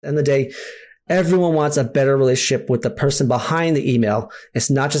End of the day, everyone wants a better relationship with the person behind the email.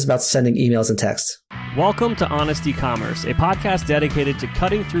 It's not just about sending emails and texts. Welcome to Honest E-commerce, a podcast dedicated to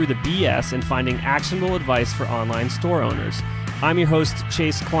cutting through the BS and finding actionable advice for online store owners. I'm your host,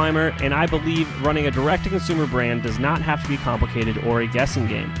 Chase Clymer, and I believe running a direct-to-consumer brand does not have to be complicated or a guessing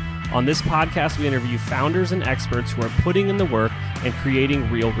game. On this podcast, we interview founders and experts who are putting in the work and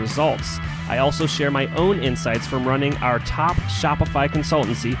creating real results. I also share my own insights from running our top Shopify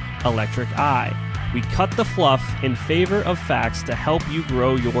consultancy, Electric Eye. We cut the fluff in favor of facts to help you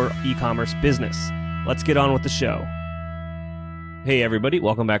grow your e-commerce business. Let's get on with the show. Hey everybody,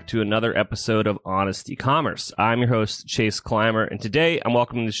 welcome back to another episode of Honest E-commerce. I'm your host, Chase Clymer, and today I'm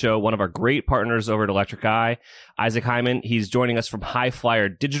welcoming to the show one of our great partners over at Electric Eye, Isaac Hyman. He's joining us from High Flyer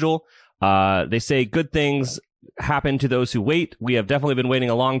Digital. They say good things happen to those who wait. We have definitely been waiting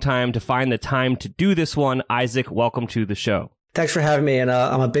a long time to find the time to do this one. Isaac, welcome to the show. Thanks for having me. And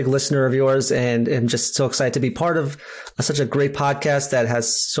I'm a big listener of yours and I'm just so excited to be part of such a great podcast that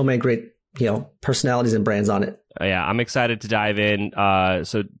has so many great, personalities and brands on it. Yeah, I'm excited to dive in.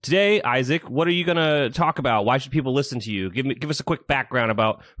 So today, Isaac, what are you going to talk about? Why should people listen to you? Give us a quick background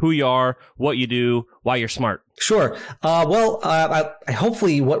about who you are, what you do, why you're smart. Sure.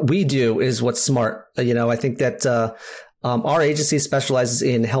 Hopefully what we do is what's smart. I think that our agency specializes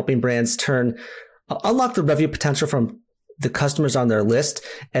in helping brands unlock the revenue potential from the customers on their list.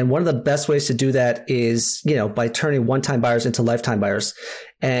 And one of the best ways to do that is, by turning one-time buyers into lifetime buyers.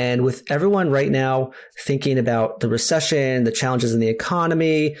 And with everyone right now thinking about the recession, the challenges in the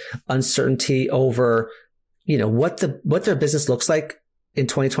economy, uncertainty over, what their business looks like in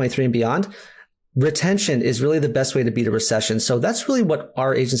 2023 and beyond, retention is really the best way to beat a recession. So that's really what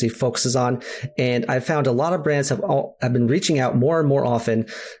our agency focuses on. And I found a lot of brands have been reaching out more and more often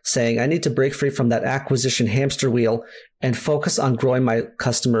saying, I need to break free from that acquisition hamster wheel and focus on growing my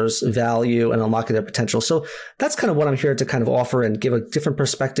customers' value and unlocking their potential. So that's kind of what I'm here to kind of offer and give a different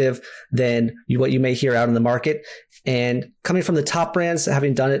perspective than what you may hear out in the market. And coming from the top brands,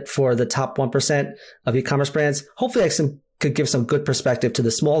 having done it for the top 1% of e-commerce brands, hopefully could give some good perspective to the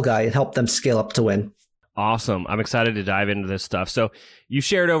small guy and help them scale up to win. Awesome. I'm excited to dive into this stuff. So you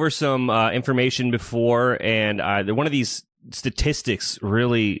shared over some information before, and one of these statistics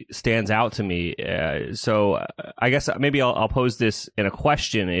really stands out to me. So I guess maybe I'll pose this in a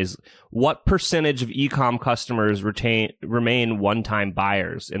question is, what percentage of e-com customers remain one-time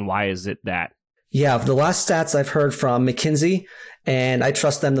buyers, and why is it that? Yeah, the last stats I've heard from McKinsey, and I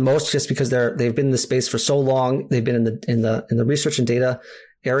trust them the most just because they've been in the space for so long. They've been in the research and data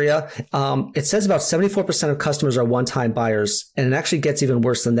area. It says about 74% of customers are one-time buyers, and it actually gets even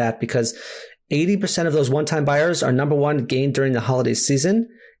worse than that because 80% of those one-time buyers are, number one, gained during the holiday season,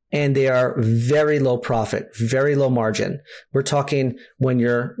 and they are very low profit, very low margin. We're talking when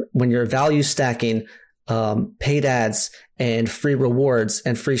you're value stacking paid ads and free rewards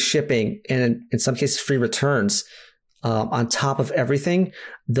and free shipping and in some cases free returns on top of everything,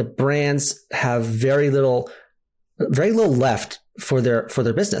 the brands have very little left for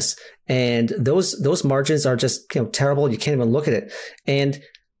their business, and those margins are just terrible. You can't even look at it. And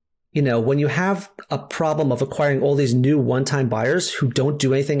when you have a problem of acquiring all these new one-time buyers who don't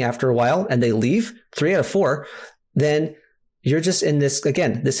do anything after a while and they leave 3 out of 4, then you're just in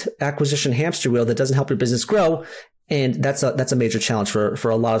this acquisition hamster wheel that doesn't help your business grow. And that's a major challenge for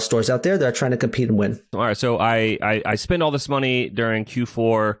a lot of stores out there that are trying to compete and win. All right. So I spend all this money during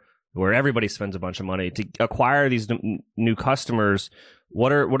Q4 where everybody spends a bunch of money to acquire these new customers.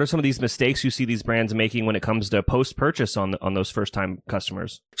 What are some of these mistakes you see these brands making when it comes to post-purchase on those first-time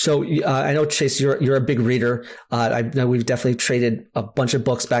customers? So I know, Chase, you're a big reader. I know we've definitely traded a bunch of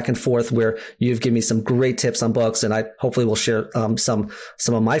books back and forth where you've given me some great tips on books, and I hopefully will share some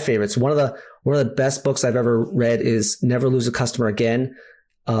of my favorites. One of the best books I've ever read is Never Lose a Customer Again,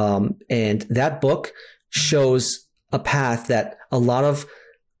 and that book shows a path that a lot of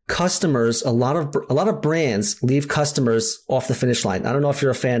customers, a lot of brands leave customers off the finish line. I don't know if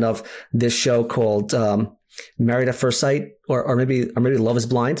you're a fan of this show called Married at First Sight or maybe Love is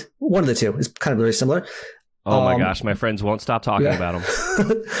Blind. One of the two. It's kind of very similar. Oh my gosh, my friends won't stop talking about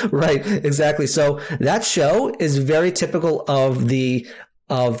them. Right, exactly. So that show is very typical of the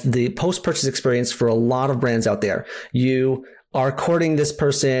post-purchase experience for a lot of brands out there. You are courting this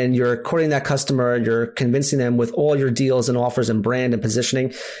person, you're courting that customer, you're convincing them with all your deals and offers and brand and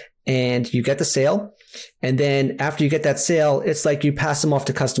positioning, and you get the sale. And then after you get that sale, it's like you pass them off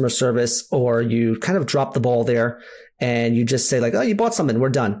to customer service, or you kind of drop the ball there and you just say like, oh, you bought something, we're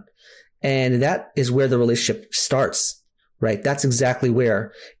done. And that is where the relationship starts, right? That's exactly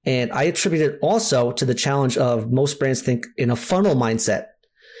where. And I attribute it also to the challenge of most brands think in a funnel mindset.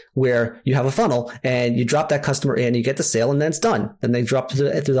 where you have a funnel and you drop that customer in, you get the sale, and then it's done. Then they drop through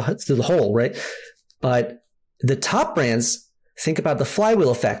the hole, right? But the top brands, think about the flywheel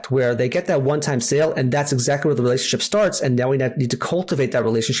effect where they get that one-time sale, and that's exactly where the relationship starts. And now we need to cultivate that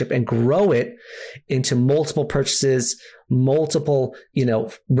relationship and grow it into multiple purchases, multiple,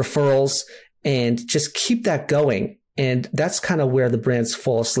 referrals, and just keep that going. And that's kind of where the brands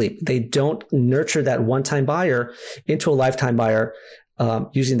fall asleep. They don't nurture that one-time buyer into a lifetime buyer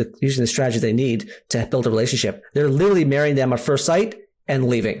using the strategy they need to build a relationship. They're literally marrying them at first sight and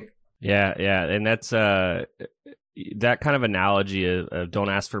leaving. Yeah. And that's that kind of analogy of don't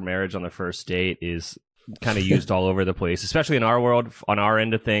ask for marriage on the first date is kind of used all over the place, especially in our world, on our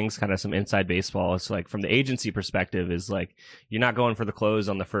end of things, kind of some inside baseball. It's like from the agency perspective is like, you're not going for the close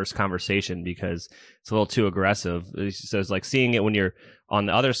on the first conversation because it's a little too aggressive. So it's like seeing it when you're on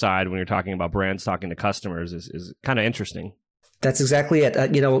the other side, when you're talking about brands talking to customers is kind of interesting. That's exactly it.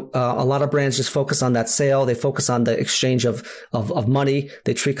 A lot of brands just focus on that sale. They focus on the exchange of money.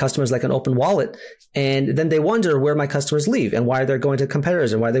 They treat customers like an open wallet. And then they wonder where my customers leave and why they're going to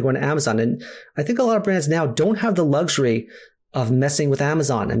competitors and why they're going to Amazon. And I think a lot of brands now don't have the luxury of messing with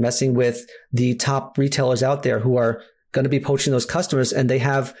Amazon and messing with the top retailers out there who are going to be poaching those customers. And they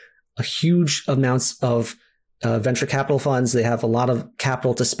have a huge amounts of venture capital funds. They have a lot of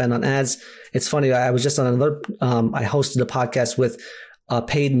capital to spend on ads. It's funny. I was just on I hosted a podcast with a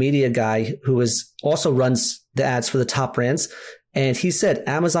paid media guy who also runs the ads for the top brands. And he said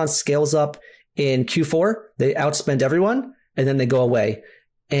Amazon scales up in Q4. They outspend everyone and then they go away.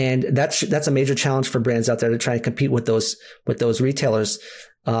 And that's a major challenge for brands out there to try and compete with those retailers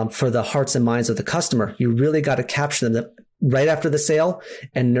for the hearts and minds of the customer. You really got to capture them right after the sale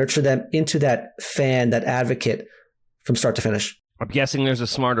and nurture them into that fan, that advocate from start to finish. I'm guessing there's a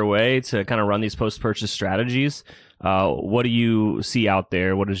smarter way to kind of run these post-purchase strategies. What do you see out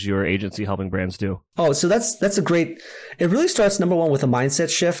there? What is your agency helping brands do? Oh, so that's a great, it really starts number one with a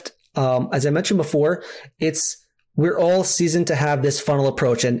mindset shift. As I mentioned before, we're all seasoned to have this funnel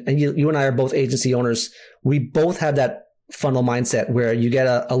approach. And you and I are both agency owners. We both have that funnel mindset where you get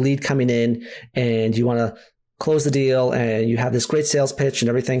a lead coming in and you want to close the deal and you have this great sales pitch and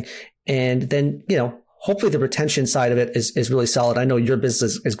everything. And then, hopefully the retention side of it is really solid. I know your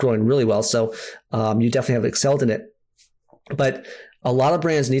business is growing really well. So you definitely have excelled in it. But a lot of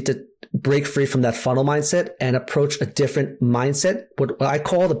brands need to break free from that funnel mindset and approach a different mindset, what I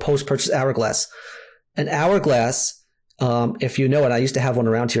call the post-purchase hourglass. An hourglass, if you know it, I used to have one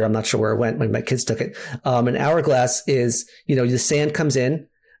around here. I'm not sure where it went when my kids took it. An hourglass is, the sand comes in,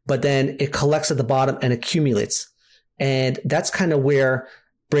 but then it collects at the bottom and accumulates. And that's kind of where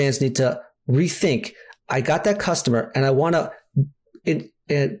brands need to rethink. I got that customer and I want to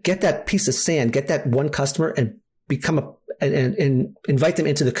get that piece of sand, get that one customer and and invite them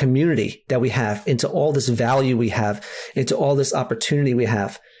into the community that we have, into all this value we have, into all this opportunity we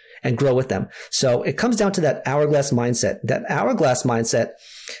have, and grow with them. So it comes down to that hourglass mindset. That hourglass mindset,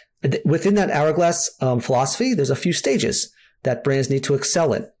 within that hourglass philosophy, there's a few stages that brands need to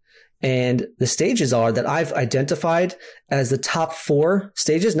excel in. And the stages are that I've identified as the top 4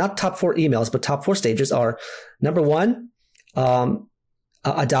 stages, not top 4 emails, but top 4 stages are number 1,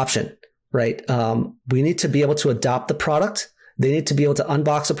 adoption, right? We need to be able to adopt the product. They need to be able to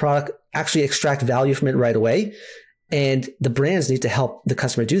unbox a product, actually extract value from it right away. And the brands need to help the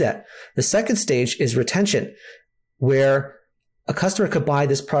customer do that. The second stage is retention, where a customer could buy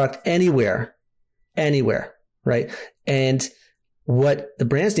this product anywhere, right? And what the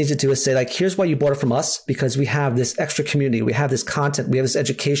brands need to do is say, like, here's why you bought it from us, because we have this extra community, we have this content, we have this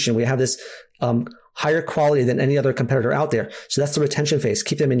education, we have this higher quality than any other competitor out there. So that's the retention phase.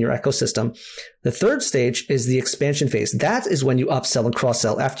 Keep them in your ecosystem. The third stage is the expansion phase. That is when you upsell and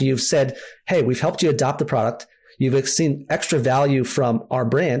cross-sell. After you've said, hey, we've helped you adopt the product, you've seen extra value from our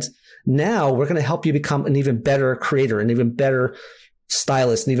brand. Now we're going to help you become an even better creator, an even better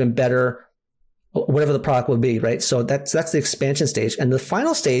stylist, an even better whatever the product will be, right? So that's the expansion stage. And the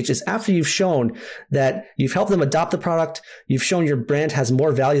final stage is after you've shown that you've helped them adopt the product, you've shown your brand has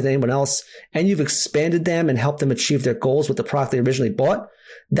more value than anyone else, and you've expanded them and helped them achieve their goals with the product they originally bought.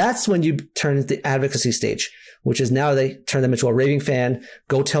 That's when you turn into the advocacy stage, which is now they turn them into a raving fan.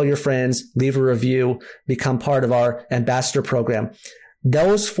 Go tell your friends, leave a review, become part of our ambassador program.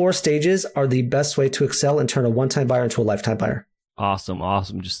 Those 4 stages are the best way to excel and turn a one-time buyer into a lifetime buyer.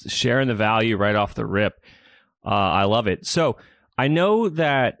 Awesome. Just sharing the value right off the rip. I love it. So I know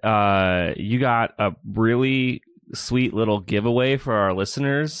that you got a really sweet little giveaway for our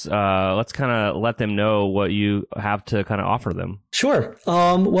listeners. Let's kind of let them know what you have to kind of offer them. Sure.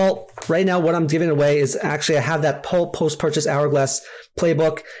 Well, right now what I'm giving away is actually I have that post-purchase hourglass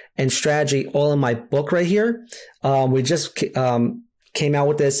playbook and strategy all in my book right here. We just came out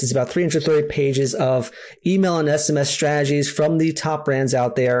with this. It's about 330 pages of email and SMS strategies from the top brands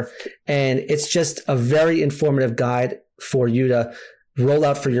out there. And it's just a very informative guide for you to roll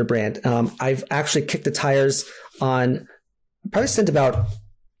out for your brand. I've actually kicked the tires on, probably sent about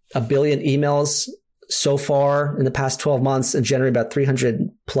 1 billion emails so far in the past 12 months and generate about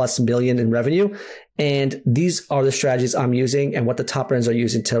 300 plus million in revenue. And these are the strategies I'm using and what the top brands are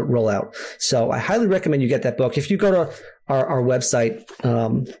using to roll out. So I highly recommend you get that book. If you go to our website,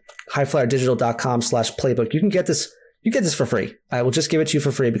 highflyerdigital.com/playbook, you can get this. You get this for free. I will just give it to you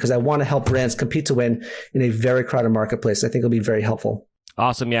for free because I want to help brands compete to win in a very crowded marketplace. I think it'll be very helpful.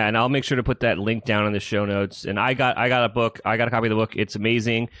 Awesome. Yeah. And I'll make sure to put that link down in the show notes. And I got a book. I got a copy of the book. It's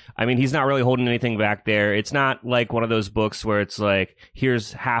amazing. I mean, he's not really holding anything back there. It's not like one of those books where it's like,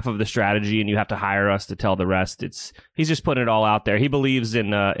 here's half of the strategy and you have to hire us to tell the rest. He's just putting it all out there. He believes in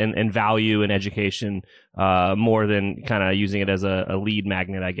value and education, more than kind of using it as a lead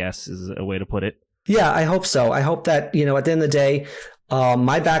magnet, I guess is a way to put it. Yeah, I hope so. I hope that, at the end of the day,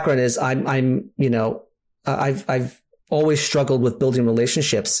 my background is I've always struggled with building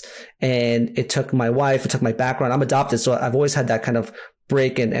relationships, and it took my wife, it took my background. I'm adopted, so I've always had that kind of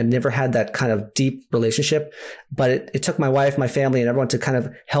break and never had that kind of deep relationship. But it took my wife, my family, and everyone to kind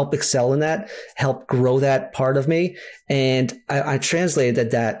of help excel in that, help grow that part of me. And I translated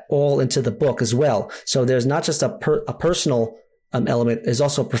that all into the book as well. So there's not just a personal element, there's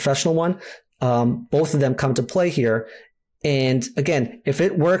also a professional one. Both of them come to play here. And again, if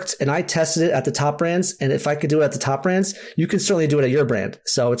it worked and I tested it at the top brands, and if I could do it at the top brands, you can certainly do it at your brand.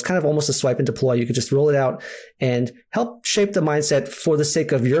 So it's kind of almost a swipe and deploy. You could just roll it out and help shape the mindset for the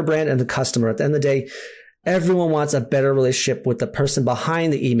sake of your brand and the customer. At the end of the day, everyone wants a better relationship with the person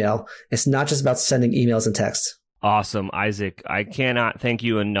behind the email. It's not just about sending emails and texts. Awesome, Isaac. I cannot thank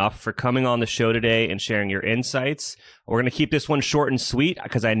you enough for coming on the show today and sharing your insights. We're going to keep this one short and sweet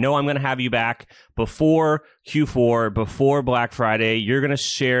because I know I'm going to have you back before Q4, before Black Friday. You're going to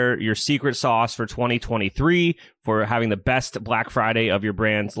share your secret sauce for 2023 for having the best Black Friday of your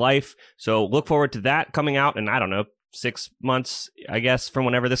brand's life. So look forward to that coming out in, 6 months, I guess, from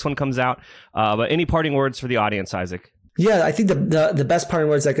whenever this one comes out. But any parting words for the audience, Isaac? Yeah, I think the best parting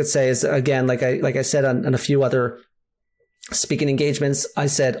words I could say is, again, like I said on a few other speaking engagements, I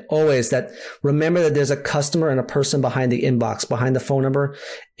said always that remember that there's a customer and a person behind the inbox, behind the phone number,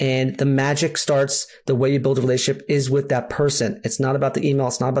 and the magic starts, the way you build a relationship is with that person. It's not about the email.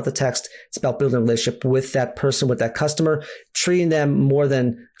 It's not about the text. It's about building a relationship with that person, with that customer, treating them more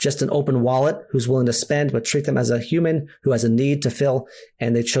than just an open wallet who's willing to spend, but treat them as a human who has a need to fill,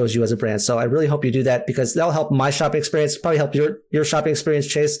 and they chose you as a brand. So I really hope you do that because that'll help my shopping experience, probably help your shopping experience,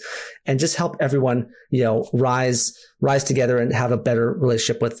 Chase, and just help everyone, rise together and have a better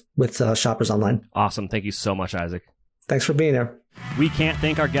relationship with shoppers online. Awesome. Thank you so much, Isaac. Thanks for being here. We can't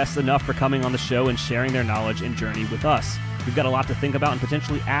thank our guests enough for coming on the show and sharing their knowledge and journey with us. We've got a lot to think about and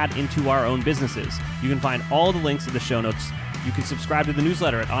potentially add into our own businesses. You can find all the links in the show notes. You can subscribe to the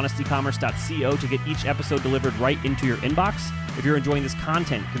newsletter at honestycommerce.co to get each episode delivered right into your inbox. If you're enjoying this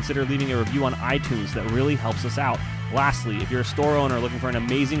content, consider leaving a review on iTunes. That really helps us out. Lastly, if you're a store owner looking for an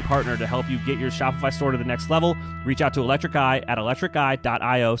amazing partner to help you get your Shopify store to the next level, reach out to Electric Eye at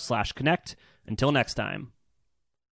electriceye.io/connect. Until next time.